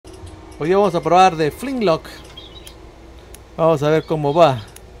Hoy día vamos a probar de Flintlock. Vamos a ver cómo va.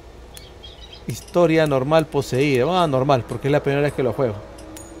 Historia normal poseída. Bueno, normal, porque es la primera vez que lo juego.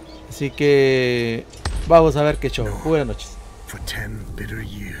 Así que vamos a ver qué show. Buenas noches. For 10 bitter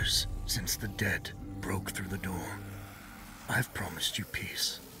years since the dead broke through the door, I've promised you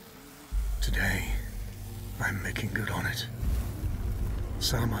peace. Today, I'm making good on it.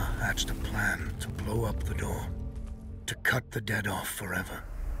 Sama hatched a plan to blow up the door, to cut the dead off forever.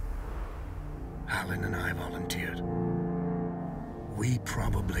 Halin and I volunteered. We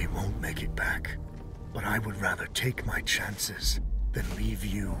probably won't make it back, but I would rather take my chances than leave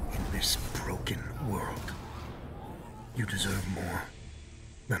you in this broken world. You deserve more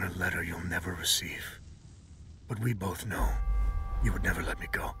than a letter you'll never receive. But we both know you would never let me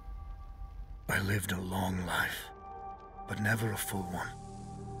go. I lived a long life, but never a full one.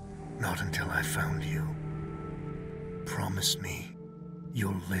 Not until I found you. Promise me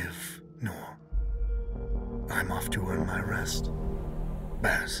you'll live, Noor. I'm off to earn my rest.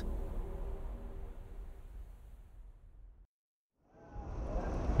 Baz.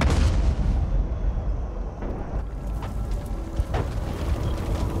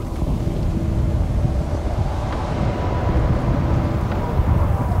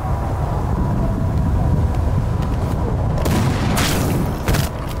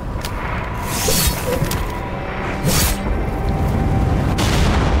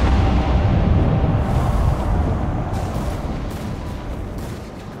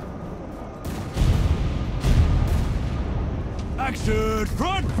 Action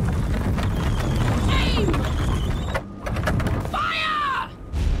front! Aim! Fire!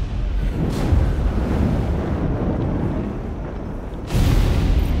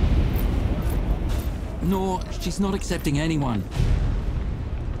 No, she's not accepting anyone.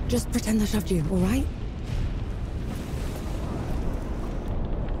 Just pretend I shoved you, all right?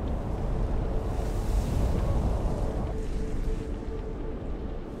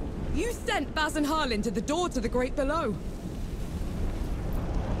 You sent Baz and Harlan to the door to the Great Below.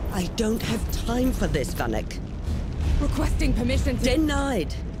 I don't have time for this, Vanek. Requesting permission to...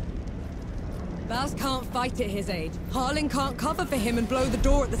 Denied. Baz can't fight at his age. Harlan can't cover for him and blow the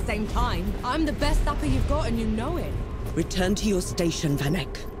door at the same time. I'm the best sapper you've got and you know it. Return to your station,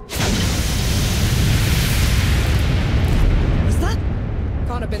 Vanek. Was that?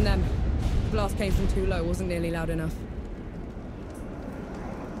 Can't have been them. The blast came from too low, wasn't nearly loud enough.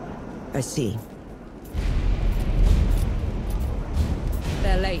 I see.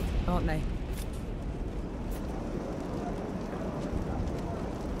 They're late, aren't they?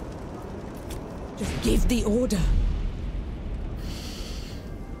 Just give the order.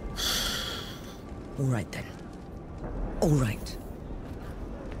 All right, then. All right.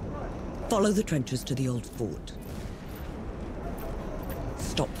 Follow the trenches to the old fort.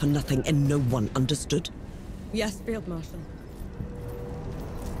 Stop for nothing and no one, understood? Yes, Field Marshal.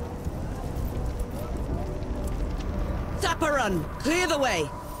 Zapparun, clear the way!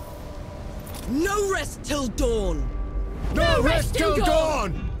 No rest till dawn! No rest till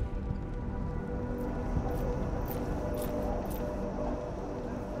dawn!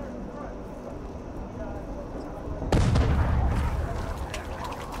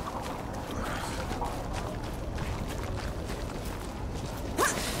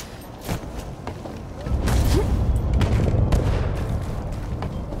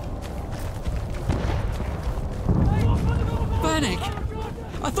 Vanek!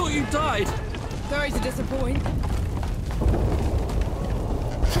 I thought you died! Sorry to disappoint.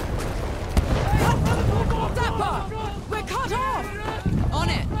 Dapper! We're cut off! On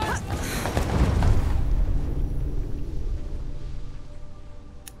it!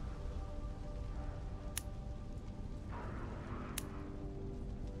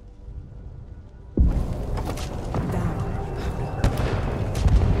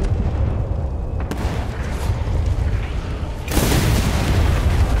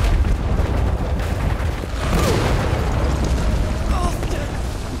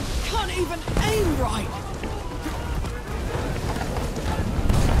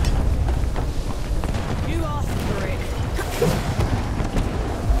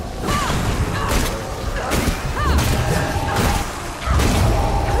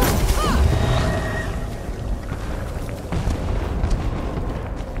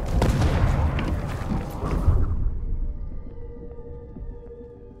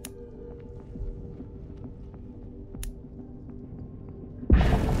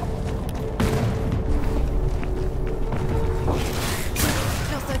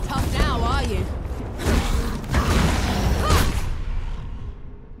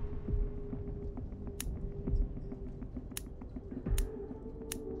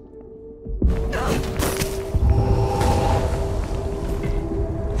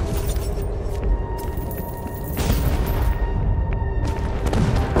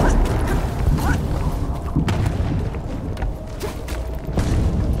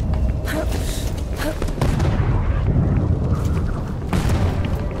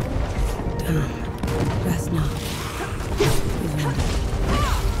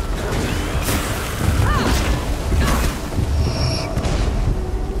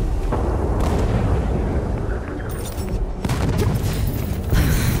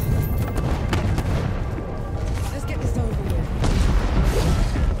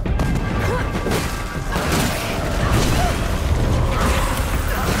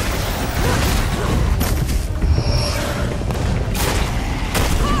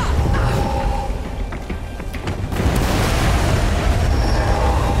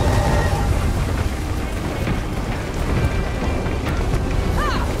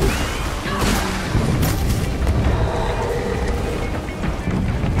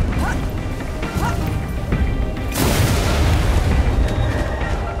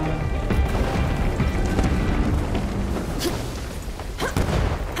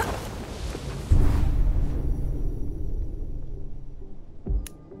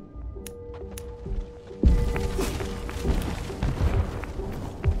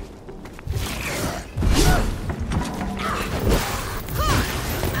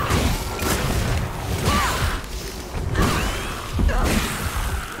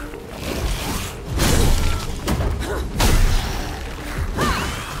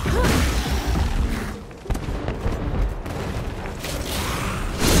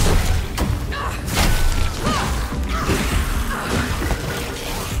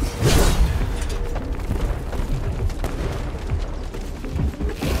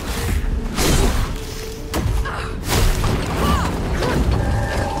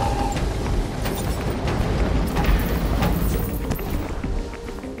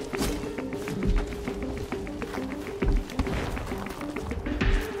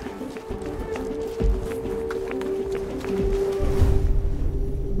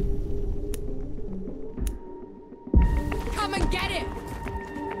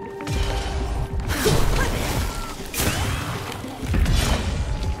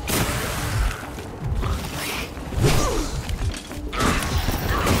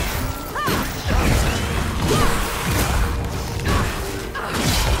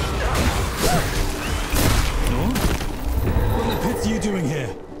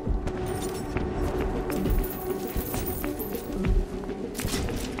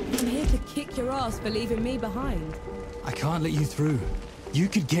 kick your ass for leaving me behind. I can't let you through. You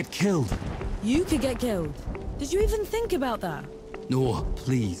could get killed. You could get killed. Did you even think about that? No,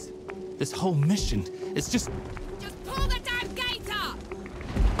 please. This whole mission, it's just... Just pull the damn gate up!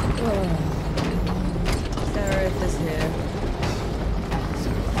 Sheriff is here.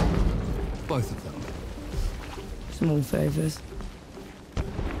 both of them. Small favors.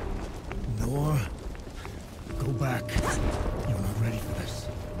 Nor, go back. You're not ready for this.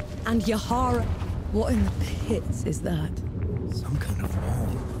 And Yahara, what in the pits is that? Some kind of wall.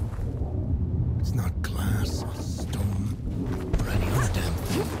 It's not glass or stone or any other damn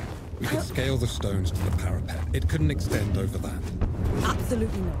thing. We could scale the stones to the parapet. It couldn't extend over that.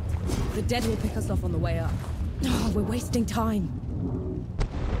 Absolutely not. The dead will pick us off on the way up. Oh, we're wasting time.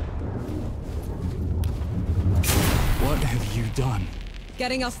 What have you done?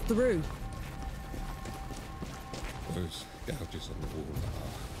 Getting us through. Those gouges on the wall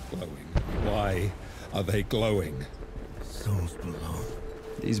are glowing. Why are they glowing? Souls below.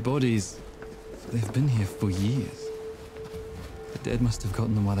 These bodies, they've been here for years. The dead must have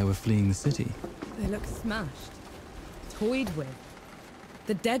gotten them while they were fleeing the city. They look smashed. Toyed with.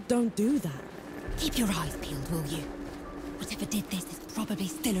 The dead don't do that. Keep your eyes peeled, will you? Whatever did this is probably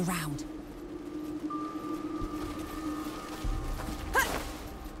still around.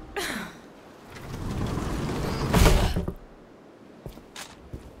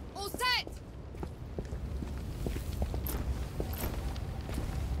 All set!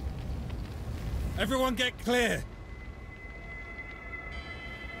 Everyone get clear!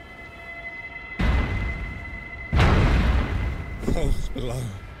 Souls below.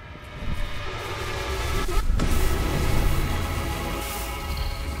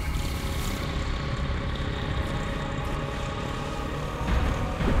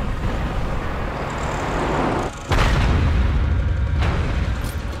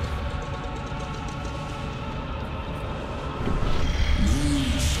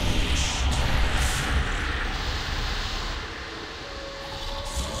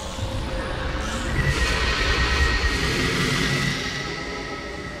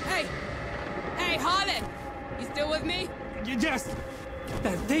 Yes!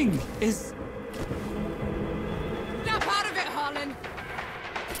 That thing is... Snap out of it, Harlan!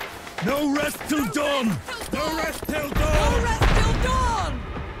 No rest till dawn! No rest till dawn! No rest till dawn!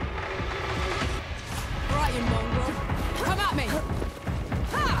 Right, you mongrel. Come at me!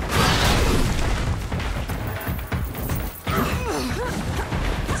 Ha!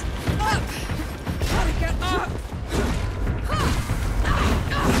 Up! Gotta get up!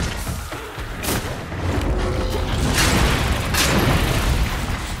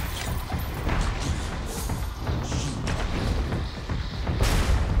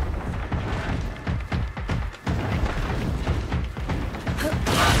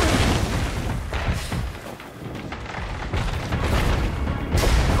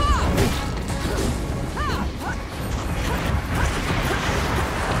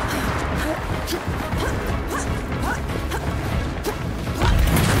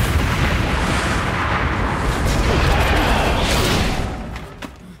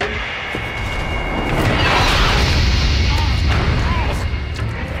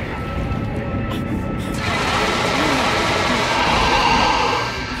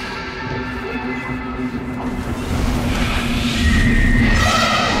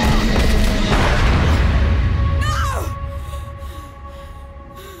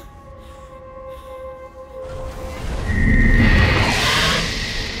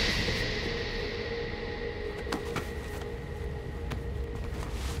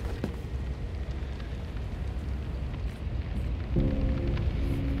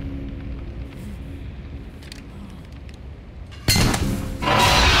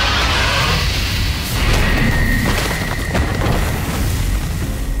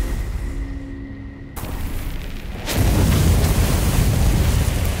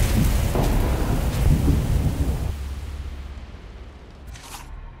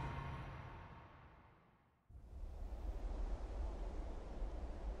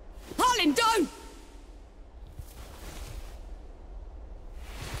 Don't!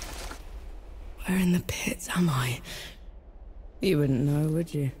 Where in the pits am I? You wouldn't know,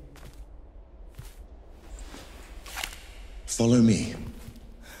 would you? Follow me.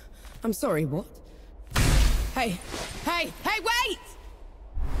 I'm sorry, what? Hey! Hey! Hey, wait!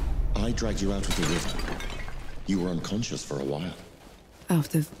 I dragged you out of the river. You were unconscious for a while.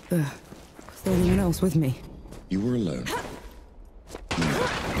 Out of... was there anyone else with me? You were alone.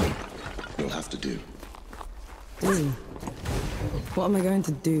 You'll have to do. Do? What am I going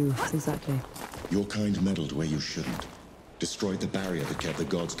to do, exactly? Your kind meddled where you shouldn't. Destroyed the barrier that kept the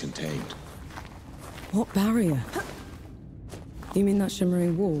gods contained. What barrier? You mean that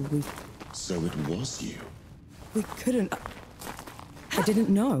shimmering wall? So it was you. We couldn't... I didn't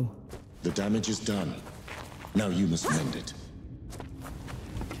know. The damage is done. Now you must mend it.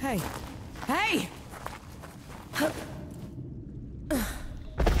 Hey! Hey!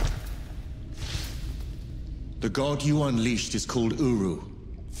 The god you unleashed is called Uru.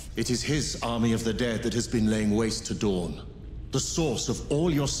 It is his army of the dead that has been laying waste to Dawn. The source of all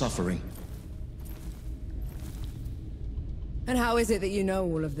your suffering. And how is it that you know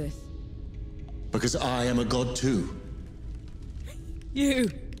all of this? Because I am a god too. You!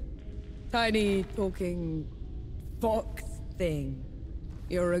 Tiny, talking... fox thing.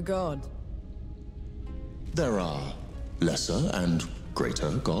 You're a god. There are lesser and greater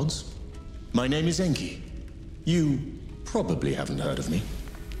gods. My name is Enki. You probably haven't heard of me.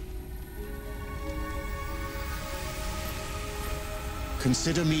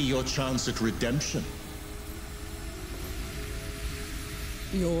 Consider me your chance at redemption.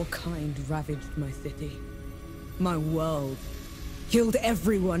 Your kind ravaged my city. My world. Killed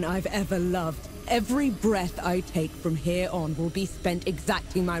everyone I've ever loved. Every breath I take from here on will be spent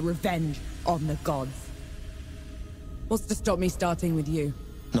exacting my revenge on the gods. What's to stop me starting with you?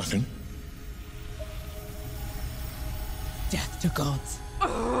 Nothing. Death to gods.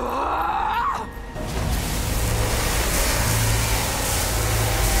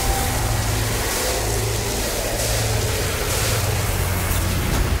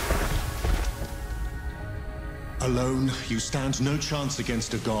 Alone, you stand no chance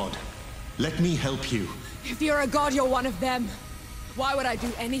against a god. Let me help you. If you're a god, you're one of them. Why would I do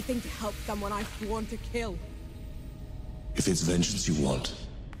anything to help someone I've sworn to kill? If it's vengeance you want,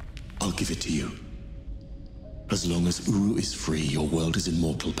 I'll give it to you. As long as Uru is free, your world is in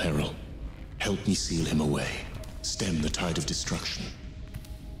mortal peril. Help me seal him away. Stem the tide of destruction.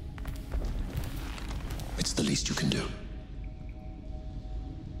 It's the least you can do.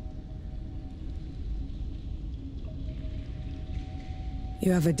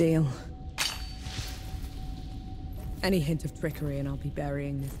 You have a deal. Any hint of trickery and I'll be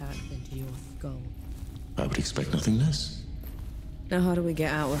burying this axe into your skull. I would expect nothing less. Now how do we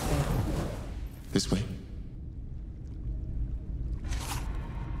get out of here? This way.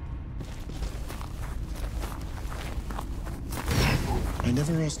 I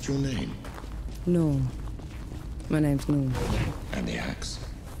never asked your name. Norm. My name's Norm. And the axe.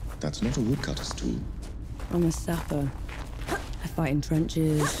 That's not a woodcutter's tool. I'm a sapper. I fight in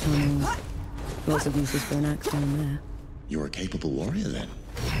trenches, tunnels. Lots of uses for an axe down there. You're a capable warrior, then?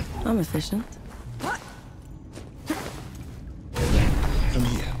 I'm efficient. Come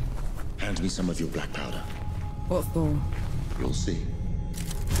here. Hand me some of your black powder. What for? You'll see.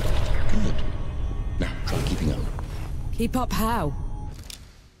 Good. Now, try keeping up. Keep up how?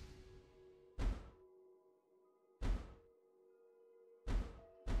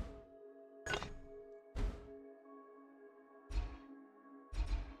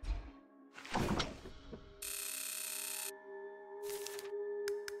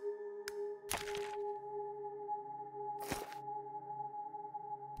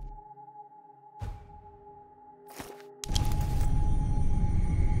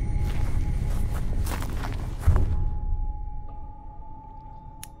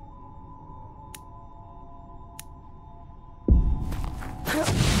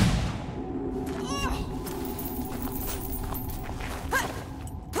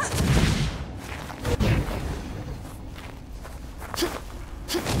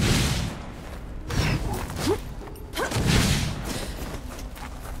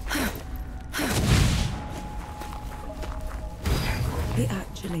 He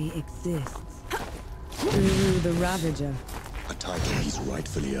actually exists. Uru the Ravager. A title he's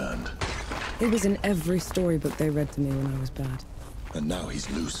rightfully earned. He was in every storybook they read to me when I was bad. And now he's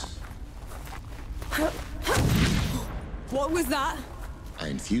loose. What was that? I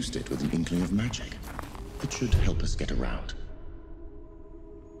infused it with an inkling of magic. It should help us get around.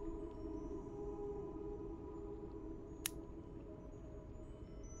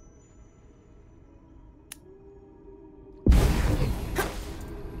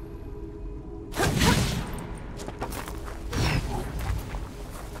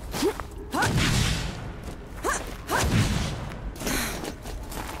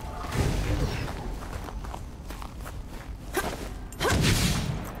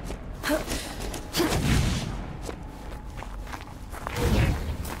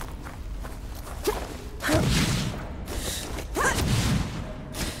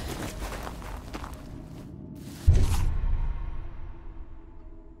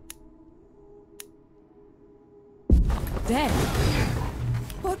 dead.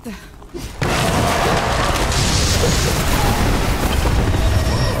 What the? Show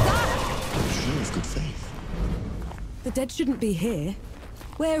of good faith. The dead shouldn't be here.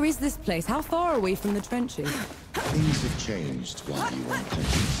 Where is this place? How far are we from the trenches? Things have changed while you were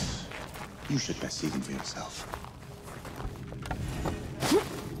unconscious. You should best see them for yourself.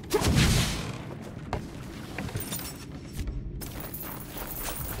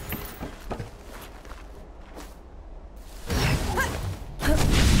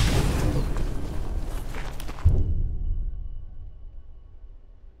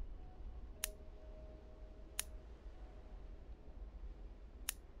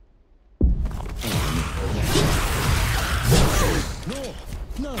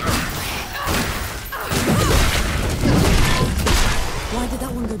 Why did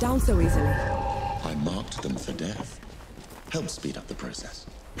that one go down so easily? I marked them for death. Help speed up the process.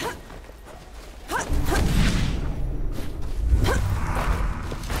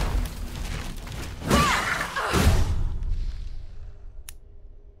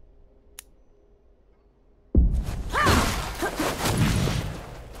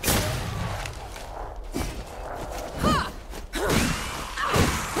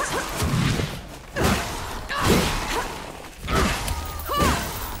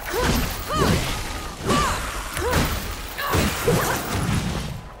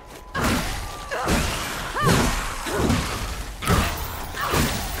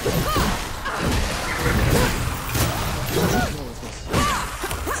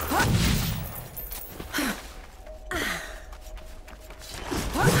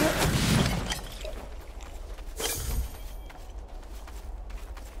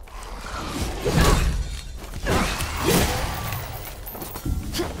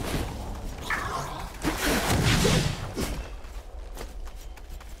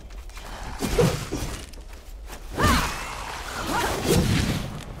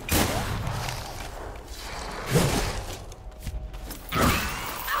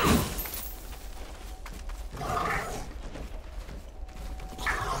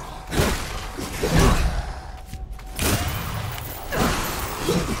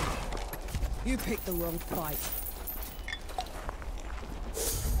 You picked the wrong fight.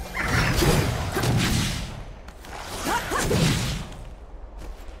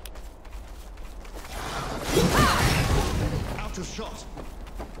 Out of shot.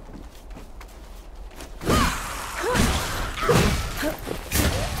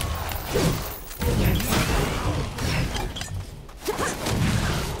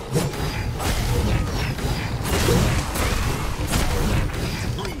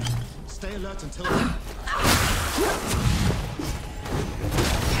 Stay alert until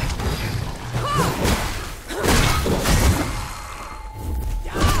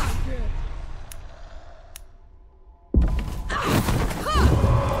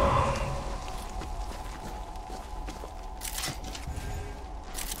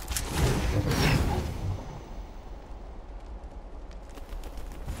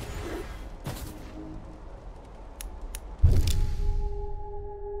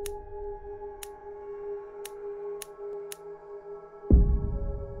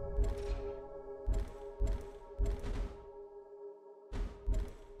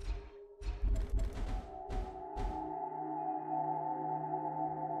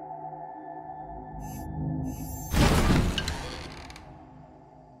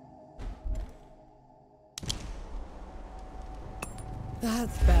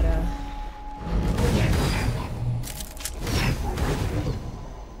That's better.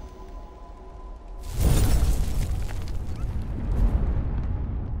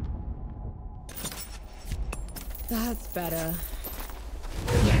 That's better.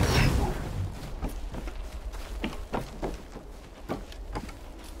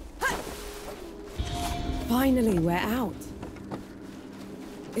 Finally, we're out.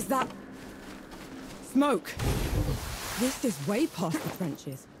 Is that smoke? This is way past the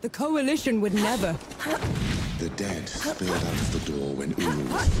trenches. The Coalition would never. the dead spilled out of the door when Uru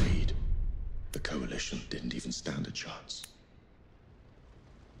was freed. The Coalition didn't even stand a chance.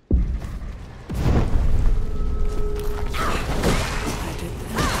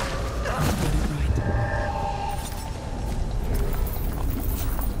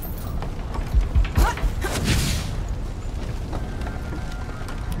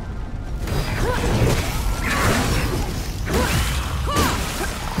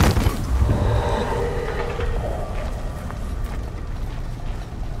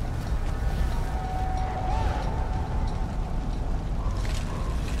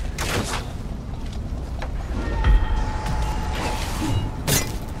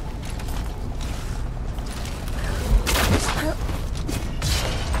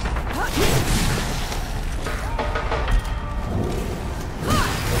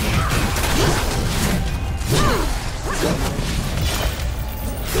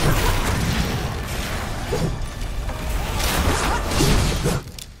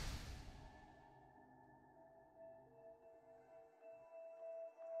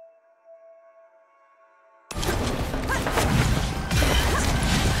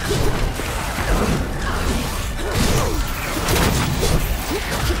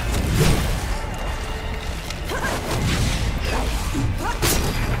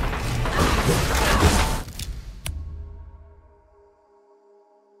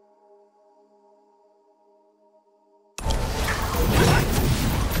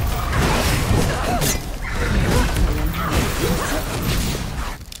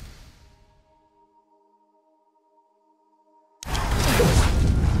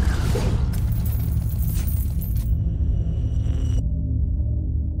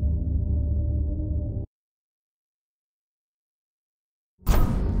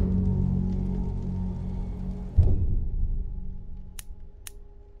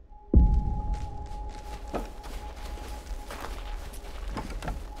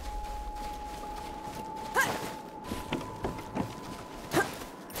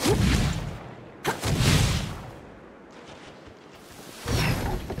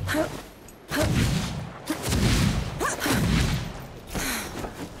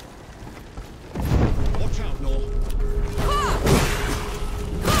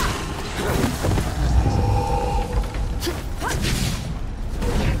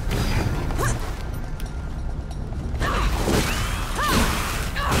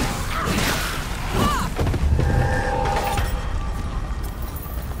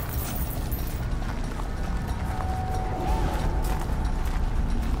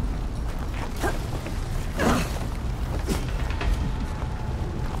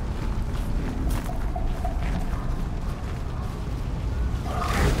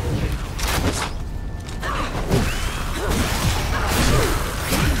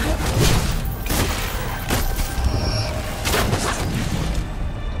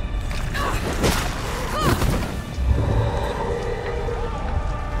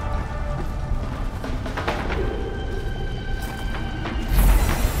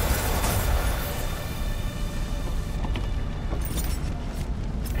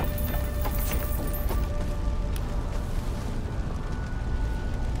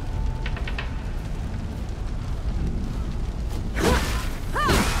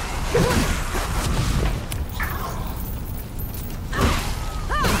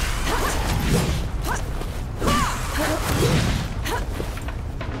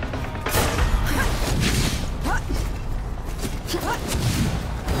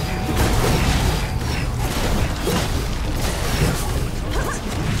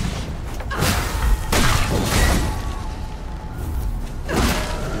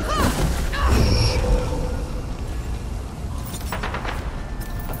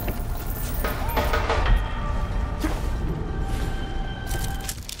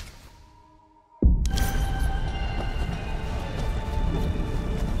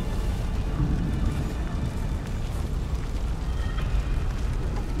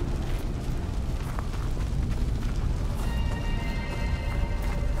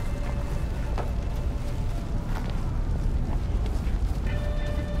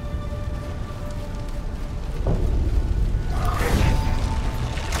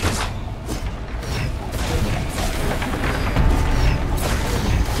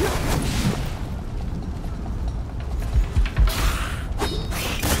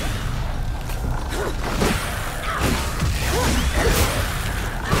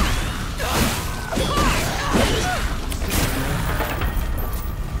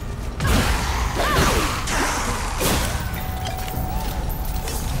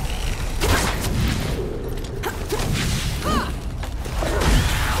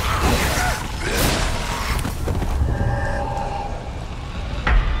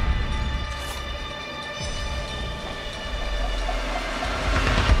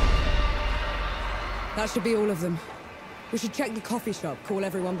 That should be all of them. We should check the coffee shop, call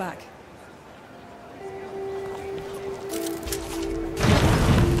everyone back.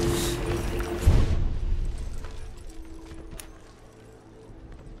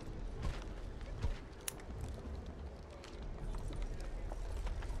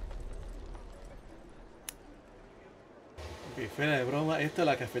 Ok, fuera de broma, esto de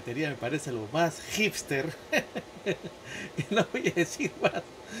la cafetería me parece lo más hipster. Y no voy a decir más.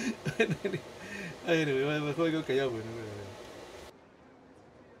 A ver, mejor digo callado, bueno.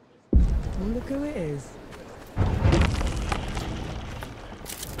 Look who it is.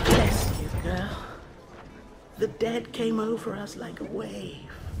 Bless you, girl. The dead came over us like a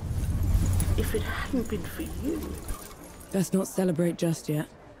wave. If it hadn't been for you... Let's not celebrate just yet.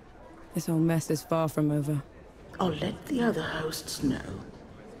 This whole mess is far from over. I'll let the other hosts know.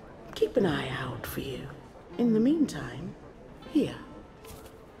 Keep an eye out for you. In the meantime, here.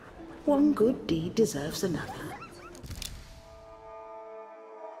 One good deed deserves another.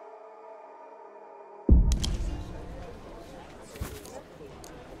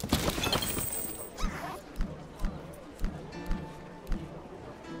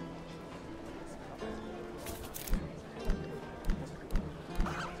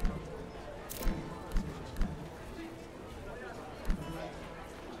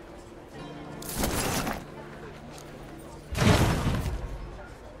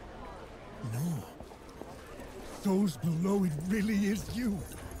 Those below, it really is you.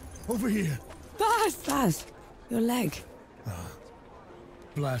 Over here. Baz! Your leg.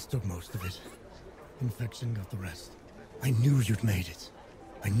 Blast took most of it. Infection got the rest. I knew you'd made it.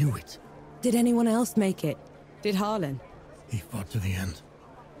 I knew it. Did anyone else make it? Did Harlan? He fought to the end.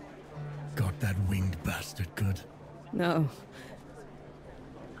 Got that winged bastard good. No.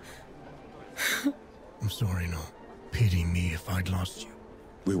 I'm sorry, no. Pity me if I'd lost you.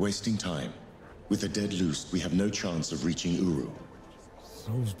 We're wasting time. With the dead loose, we have no chance of reaching Uru.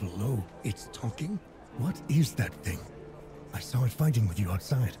 Souls below. It's talking? What is that thing? I saw it fighting with you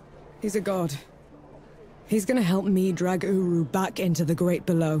outside. He's a god. He's gonna help me drag Uru back into the great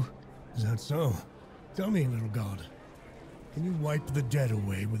below. Is that so? Tell me, little god. Can you wipe the dead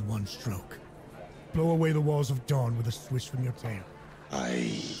away with one stroke? Blow away the walls of dawn with a swish from your tail?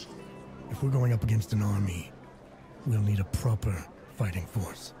 If we're going up against an army, we'll need a proper fighting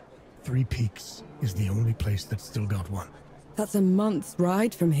force. Three Peaks is the only place that's still got one. That's a month's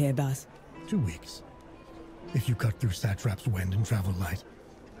ride from here, Baz. 2 weeks. If you cut through Satrap's wind and travel light.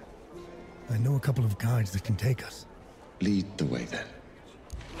 I know a couple of guides that can take us. Lead the way, then.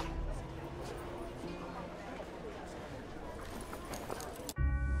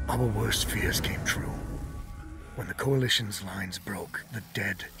 Our worst fears came true. When the Coalition's lines broke, the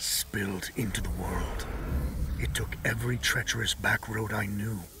dead spilled into the world. It took every treacherous back road I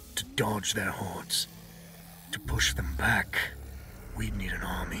knew to dodge their hordes. To push them back, we'd need an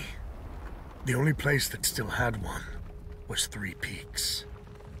army. The only place that still had one was Three Peaks.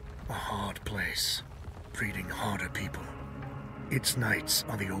 A hard place, breeding harder people. Its knights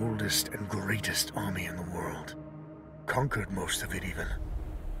are the oldest and greatest army in the world. Conquered most of it even.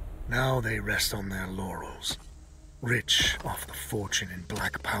 Now they rest on their laurels, rich off the fortune in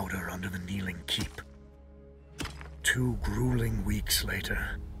black powder under the Kneeling Keep. 2 grueling weeks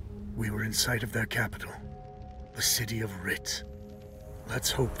later, we were in sight of their capital, the city of Rit.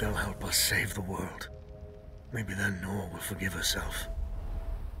 Let's hope they'll help us save the world. Maybe then Nor will forgive herself.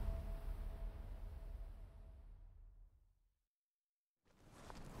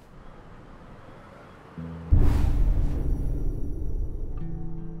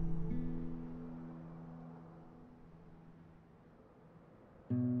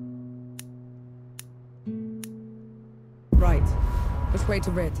 Right. Which way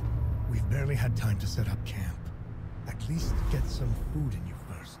to Rid? We've barely had time to set up camp. At least get some food in you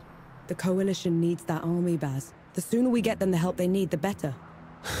first. The Coalition needs that army, Baz. The sooner we get them the help they need, the better.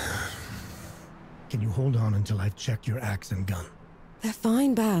 Can you hold on until I've checked your axe and gun? They're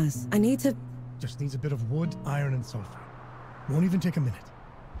fine, Baz. I need to... Just needs a bit of wood, iron, and sulfur. Won't even take a minute.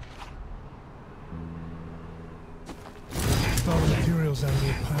 All the materials out of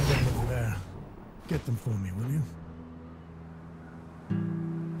the pile over there. Get them for me, will you?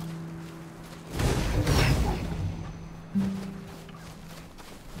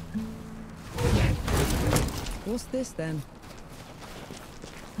 What's this, then?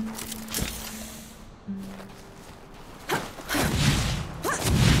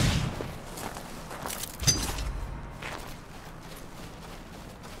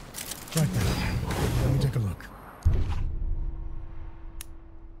 Right then. Let me take a look.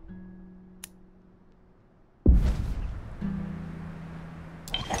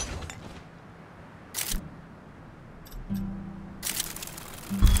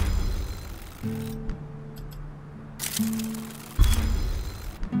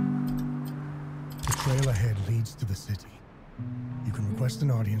 trail ahead leads to the city. You can request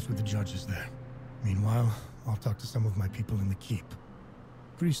an audience with the judges there. Meanwhile, I'll talk to some of my people in the keep.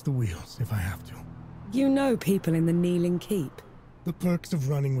 Grease the wheels if I have to. You know people in the Kneeling Keep? The perks of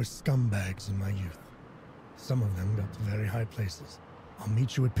running with scumbags in my youth. Some of them got to very high places. I'll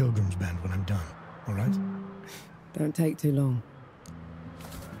meet you at Pilgrim's Bend when I'm done, all right? Don't take too long.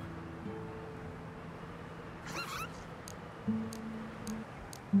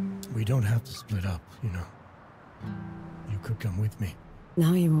 We don't have to split up, you know. You could come with me.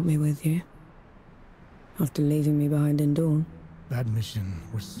 Now you want me with you? After leaving me behind in Dawn? That mission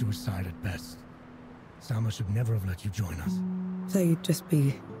was suicide at best. Salma should never have let you join us. So you'd just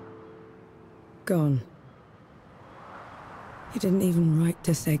be... gone. You didn't even write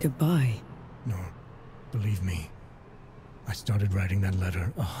to say goodbye. No, believe me. I started writing that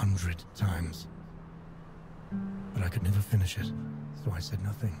letter 100 times. But I could never finish it, so I said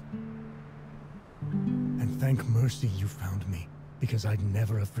nothing. And thank mercy you found me, because I'd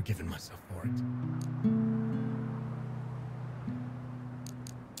never have forgiven myself for it.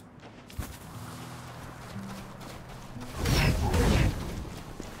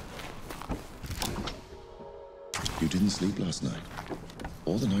 You didn't sleep last night?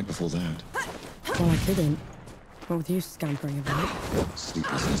 Or the night before that? Well, I couldn't. What with you scampering about?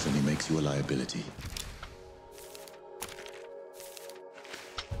 Sleeplessness only makes you a liability.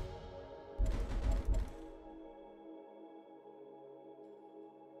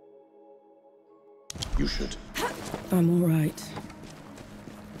 You should. I'm all right.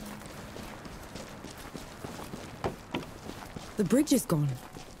 The bridge is gone.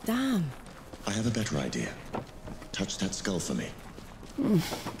 Damn. I have a better idea. Touch that skull for me.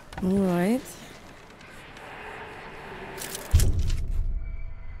 All right.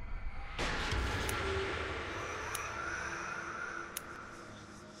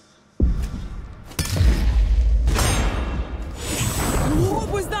 What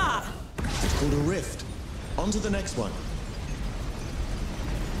was that? It's called a rift. On to the next one.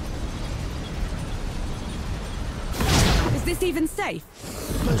 Is this even safe?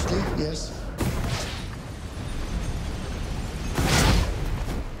 Mostly, yes.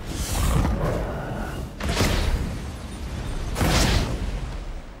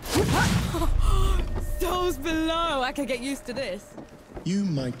 Souls below. I could get used to this. You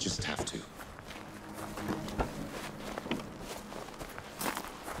might just have to.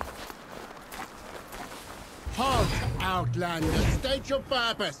 Halt, Outlander. State your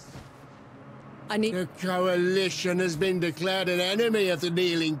purpose. I need... The Coalition has been declared an enemy of the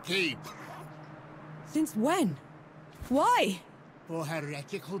Kneeling Keep. Since when? Why? For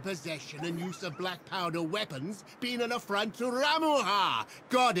heretical possession and use of black powder weapons being an affront to Ramuha,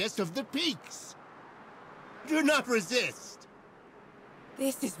 goddess of the peaks. Do not resist.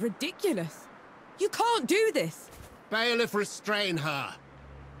 This is ridiculous. You can't do this. Bailiff, restrain her.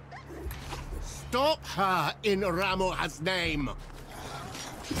 Stop her in Ramuha's name.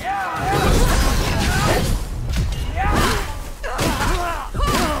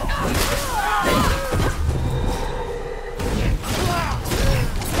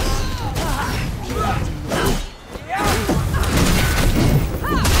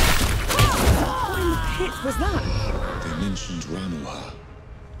 What was that? They mentioned Ramuha,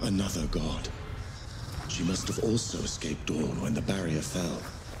 another god. She must have also escaped Dawn when the barrier fell.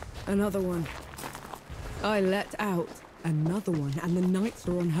 Another one. I let out another one, and the knights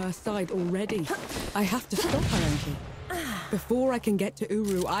are on her side already. I have to stop her, Enki. Before I can get to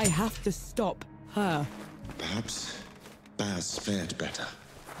Uru, I have to stop her. Perhaps Baz fared better.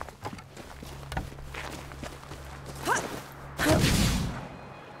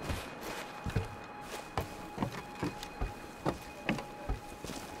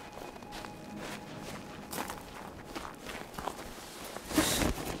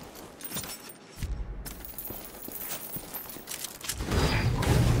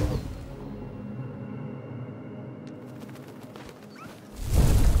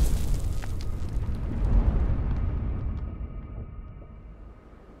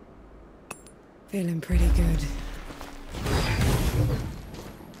 Feeling pretty good.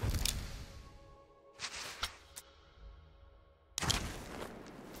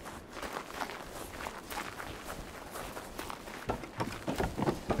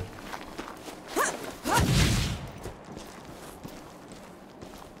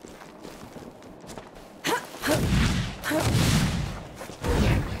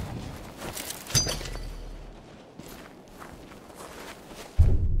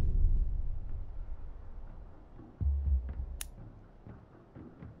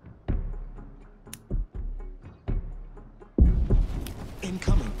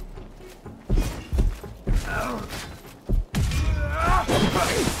 Incoming.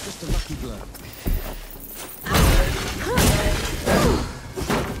 Just a lucky blow.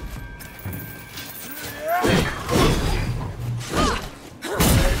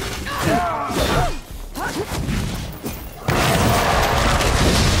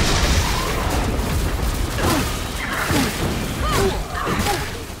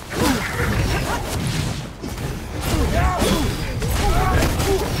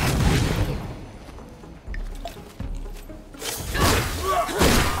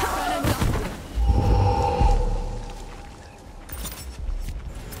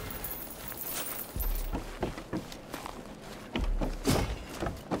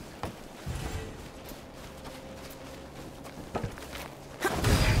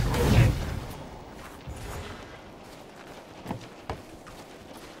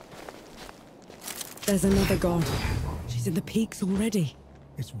 There's another god. She's in the peaks already.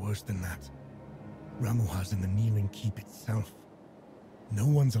 It's worse than that. Ramuha's in the kneeling keep itself. No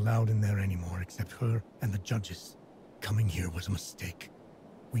one's allowed in there anymore except her and the judges. Coming here was a mistake.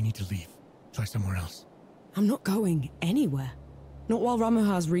 We need to leave. Try somewhere else. I'm not going anywhere. Not while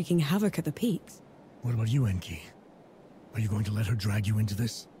Ramuha's wreaking havoc at the peaks. What about you, Enki? Are you going to let her drag you into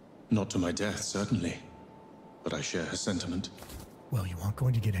this? Not to my death, certainly. But I share her sentiment. Well, you aren't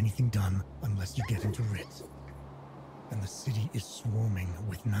going to get anything done unless you get into Rit. And the city is swarming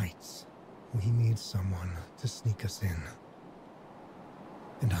with knights. We need someone to sneak us in.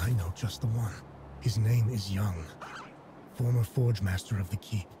 And I know just the one. His name is Young, former forge master of the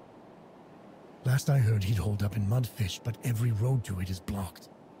keep. Last I heard, he'd hold up in Mudfish, but every road to it is blocked.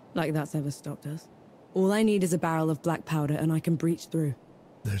 Like that's ever stopped us. All I need is a barrel of black powder and I can breach through.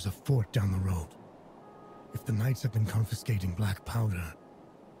 There's a fort down the road. If the knights have been confiscating black powder,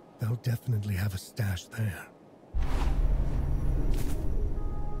 they'll definitely have a stash there.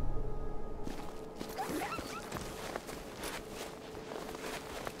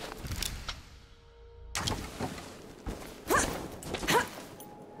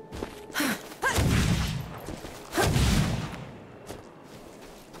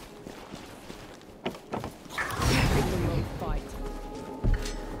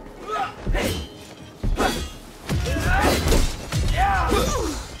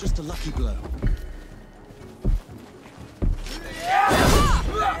 Just a lucky blow.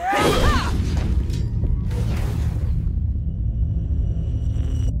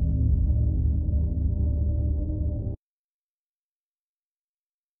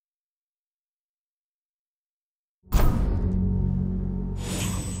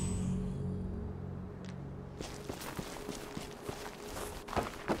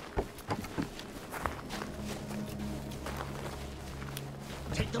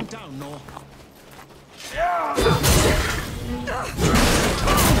 Take them down, Nor.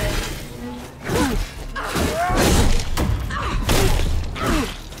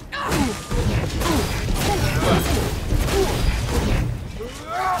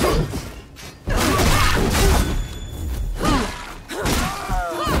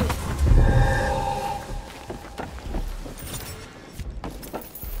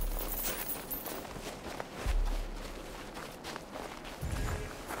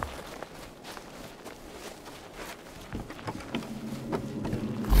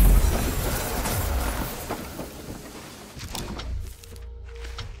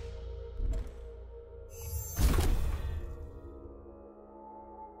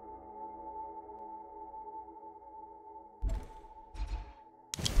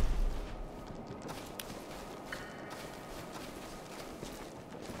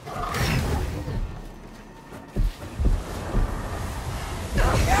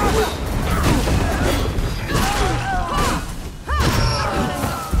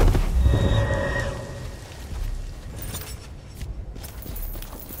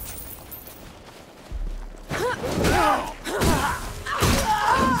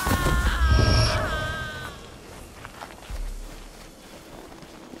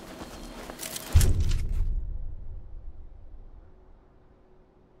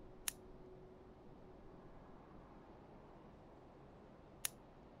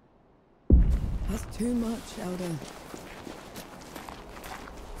 That's too much, Elder.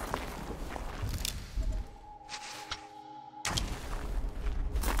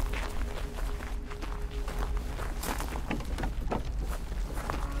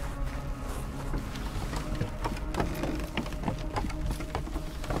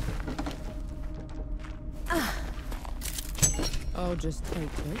 I'll just take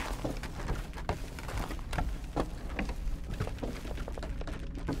it.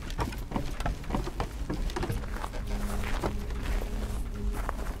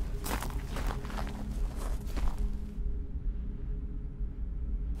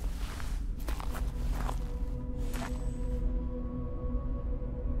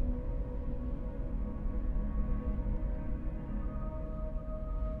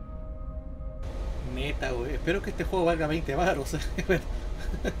 Neta, güey. Espero que este juego valga 20 baros.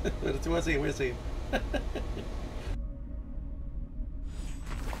 Pero sí, voy a seguir, voy a seguir.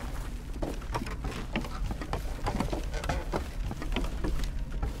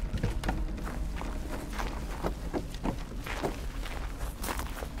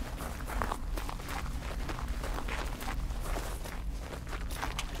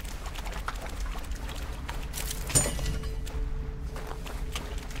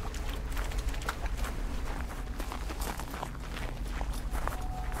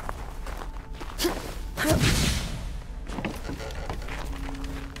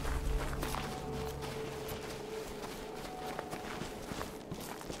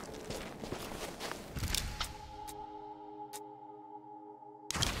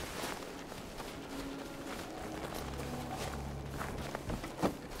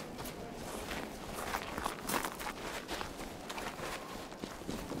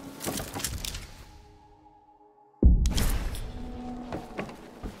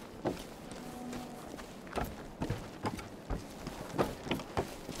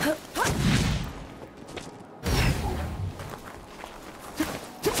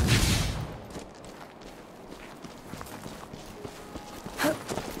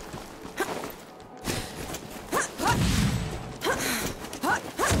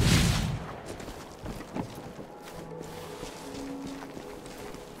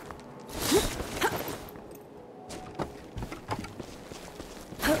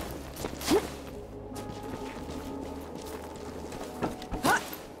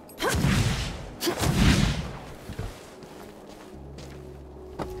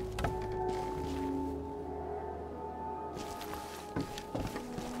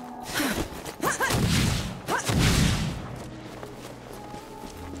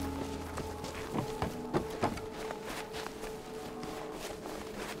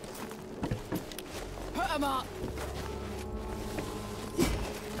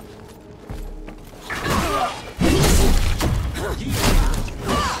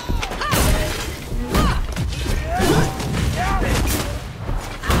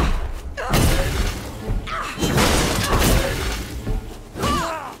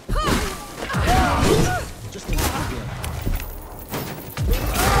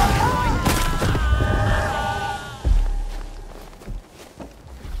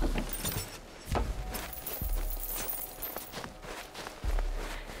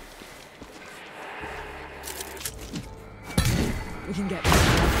 We can get...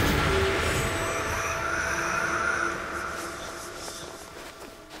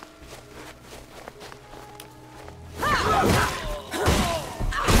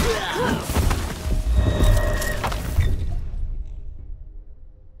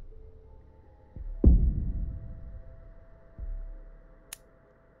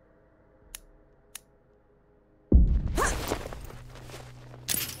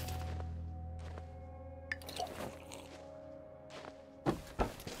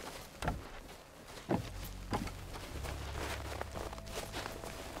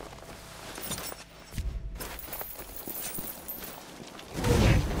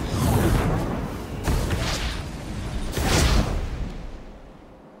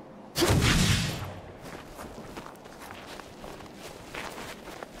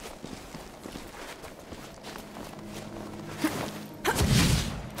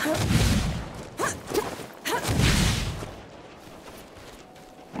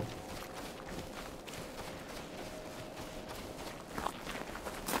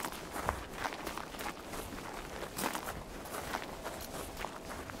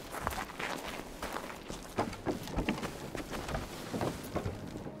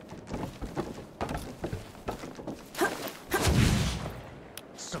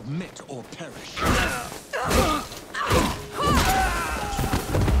 Submit or perish.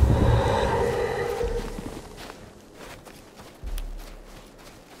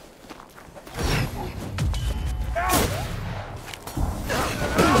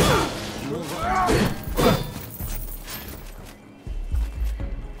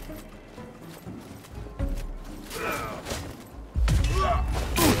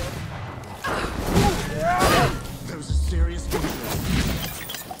 Those are serious injuries.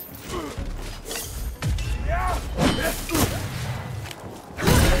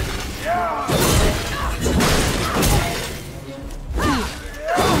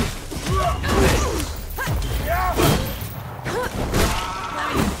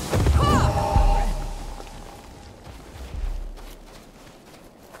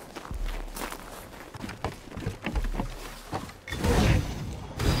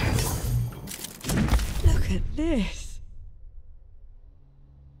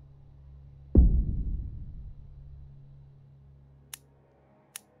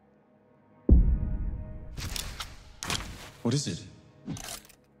 What is it?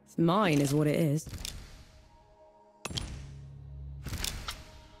 It's mine, is what it is.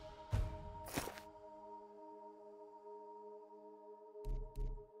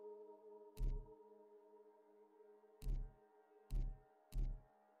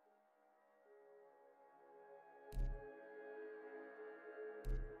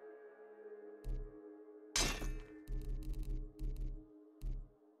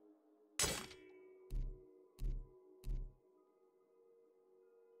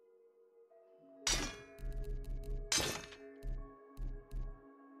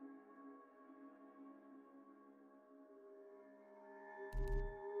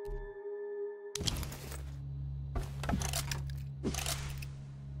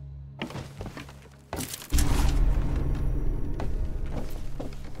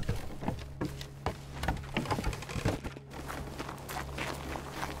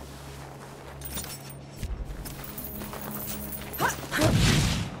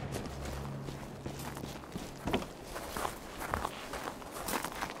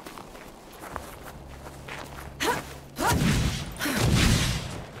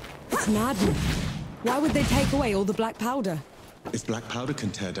 Madness. Why would they take away all the black powder? If black powder can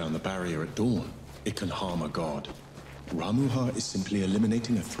tear down the barrier at dawn, it can harm a god. Ramuha is simply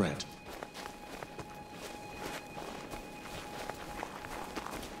eliminating a threat.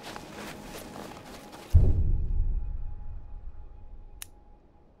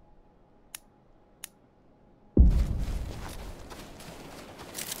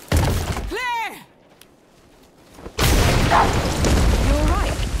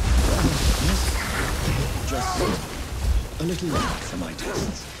 A little light for my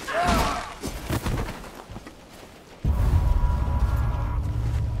tastes.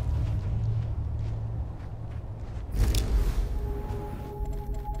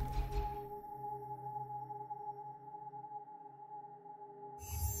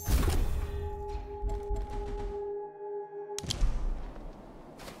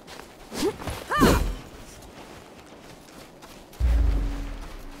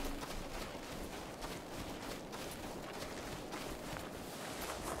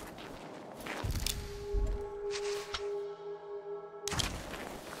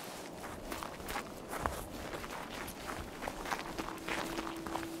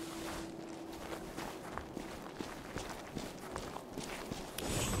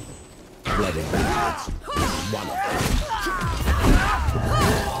 Bloody bastards. One of them.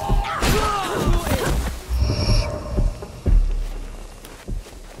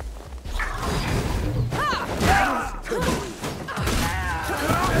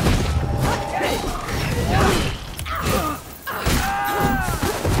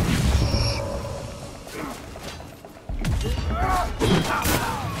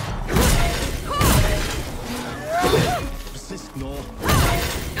 Persist, Nor.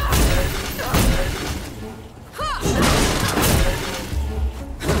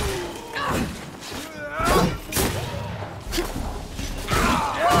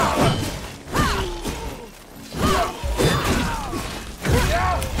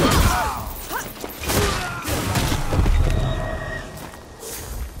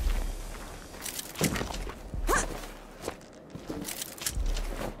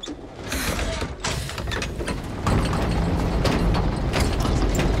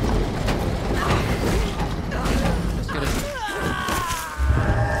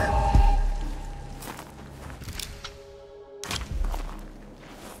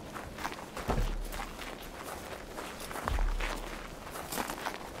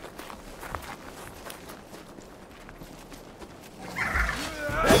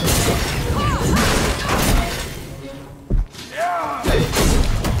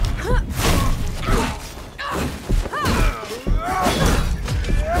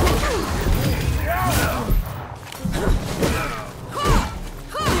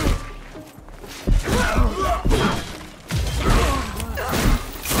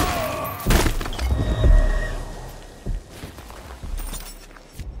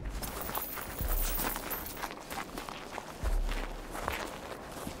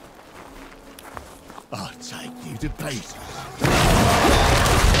 I'll take you to pieces.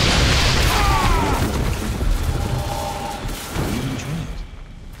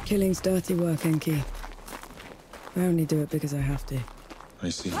 Killing's dirty work, Enki. I only do it because I have to. I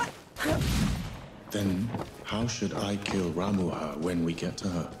see. Then, how should I kill Ramuha when we get to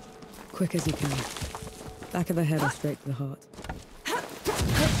her? Quick as you can. Back of the head or straight to the heart. No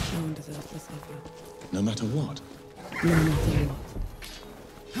one deserves to suffer. No matter what? No matter what.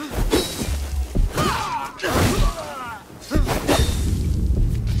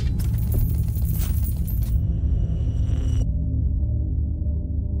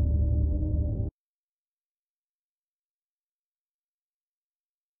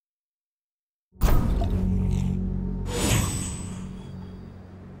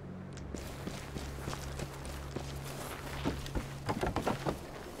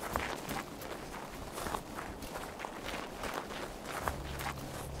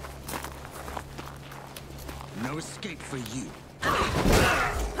 No escape for you.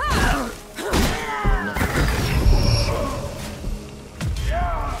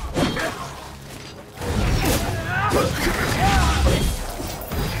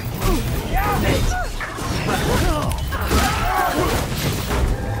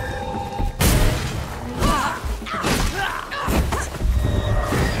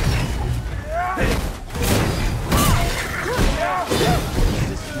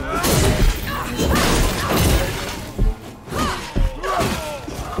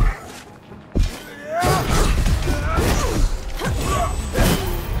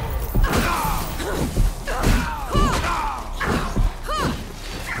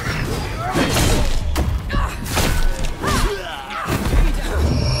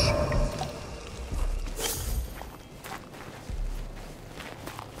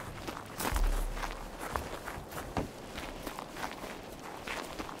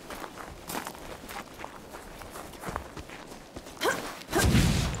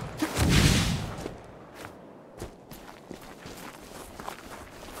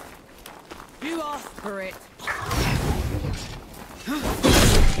 You asked for it.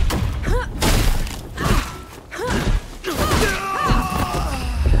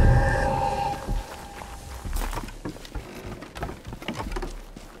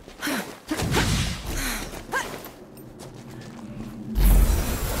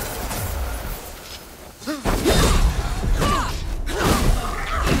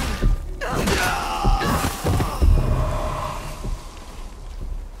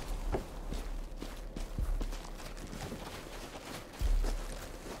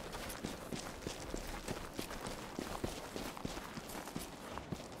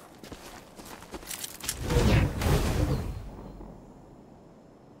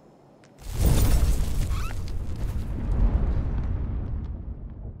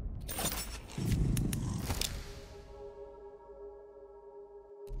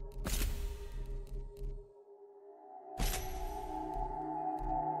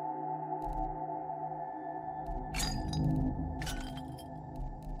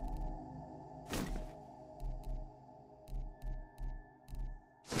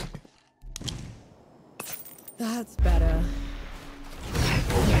 That's better.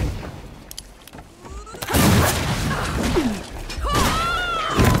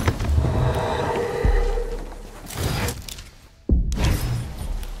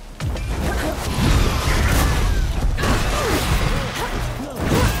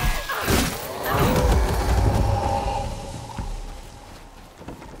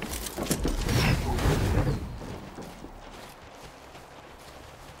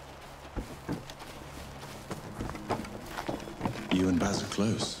 You and Baz are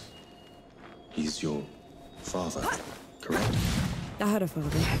close. He's your father, correct? I had a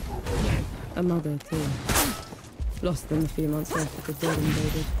father. A mother, too. Lost them a few months after the dead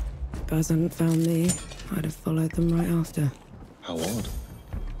invaded. If Baz hadn't found me, I'd have followed them right after. How odd.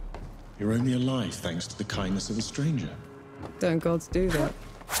 You're only alive thanks to the kindness of a stranger. Don't gods do that?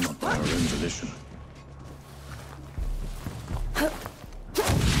 Not by our own volition.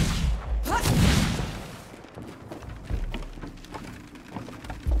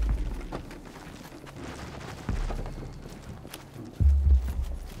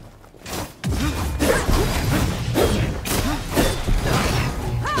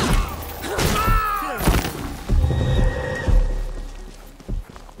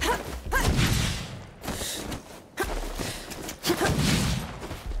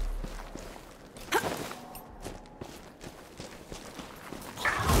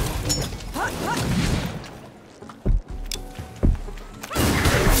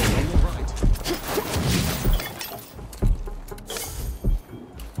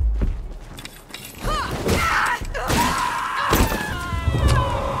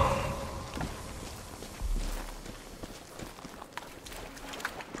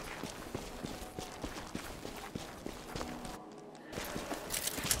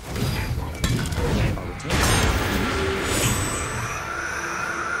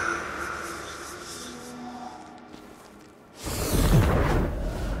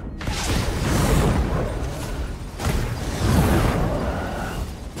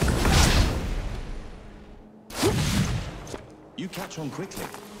 You catch on quickly.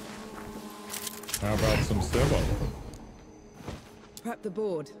 How about some silver? Prep the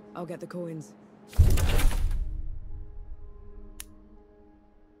board. I'll get the coins.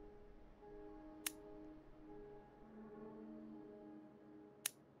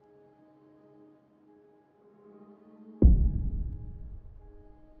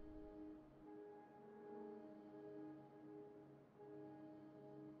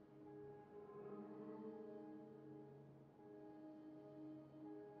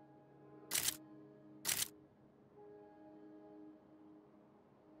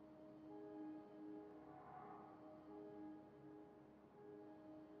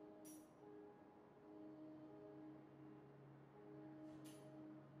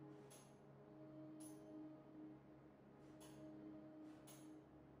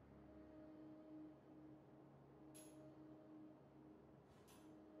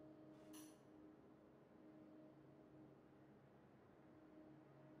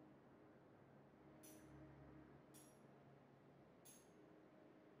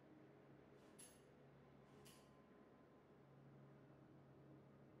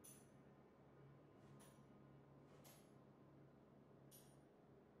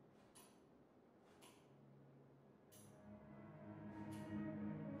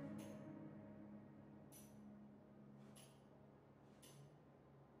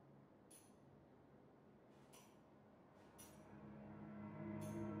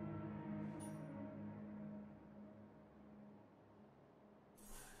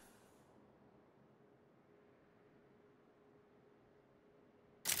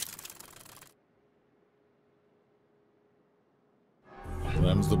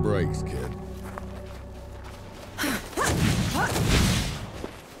 Them's the breaks, kid.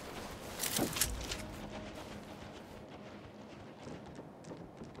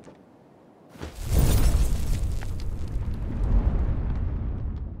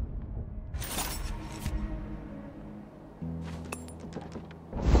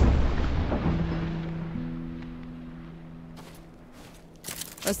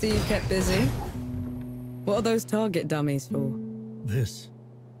 I see you kept busy. What are those target dummies for? This.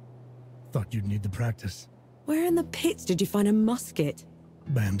 Thought you'd need the practice. Where in the pits did you find a musket?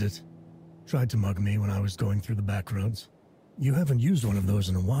 Bandit. Tried to mug me when I was going through the back roads. You haven't used one of those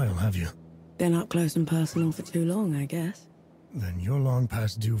in a while, have you? Been up close and personal for too long, I guess. Then you're long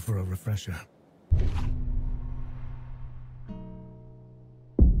past due for a refresher.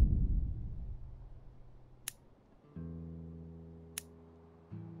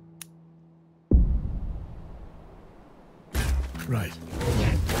 Right.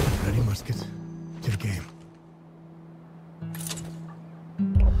 Ready, musket. To the game.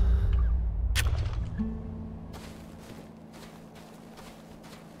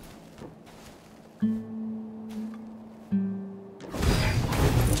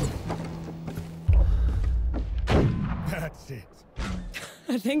 That's it.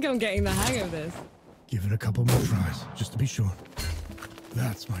 I think I'm getting the hang of this. Give it a couple more tries, just to be sure.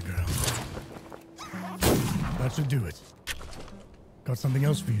 That's my girl. That should do it. Got something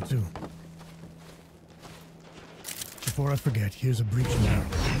else for you, too. Before I forget, here's a breaching arrow.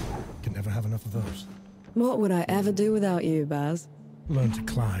 Can never have enough of those. What would I ever do without you, Baz? Learn to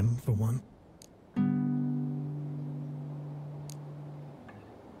climb, for one.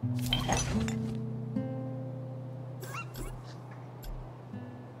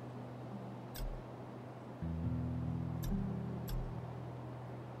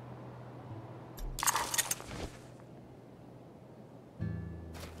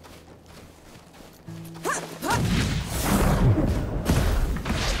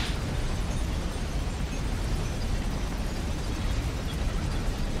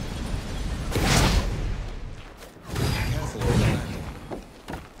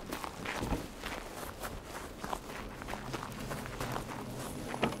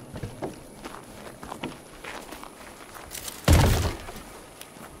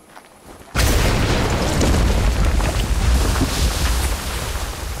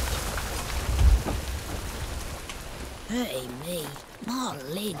 Hey, me. My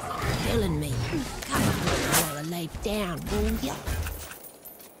legs are killing me. Come on, while I lay down, will ya?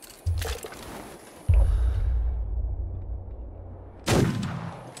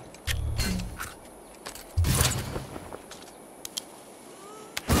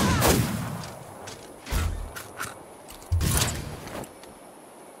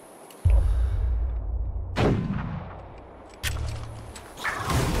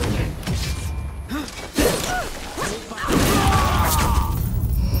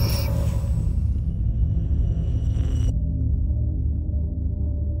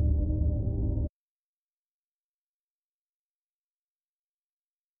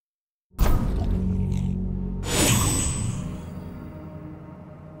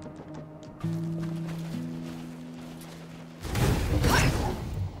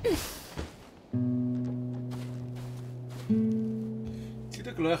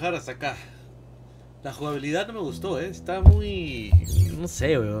 Siento que lo voy a dejar hasta acá. La jugabilidad no me gustó, está muy... no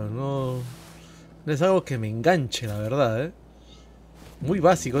sé, weón, no es algo que me enganche, la verdad, muy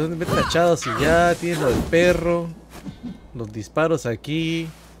básico, me tachados y ya tienes lo del perro, los disparos aquí,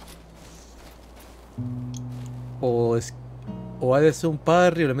 o ha de ser un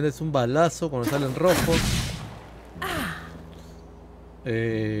parry o le metes un balazo cuando salen rojos.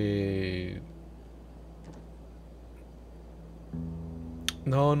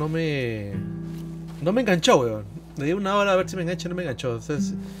 No me enganchó, weón. Le di una hora a ver si me engancha, no me enganchó.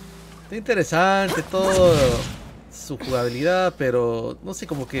 Entonces, está interesante todo su jugabilidad, pero no sé,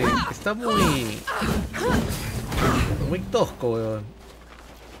 como que está muy tosco, weón.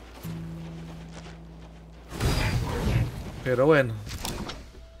 Pero bueno,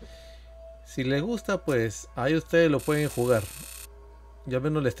 si les gusta, pues ahí ustedes lo pueden jugar. Yo al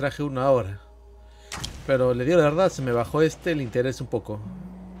menos les traje una hora. Pero le digo la verdad, se me bajó el interés un poco.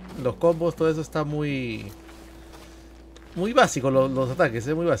 Los combos, todo eso está muy básico, los ataques,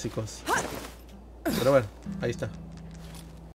 muy básicos. Pero bueno, ahí está.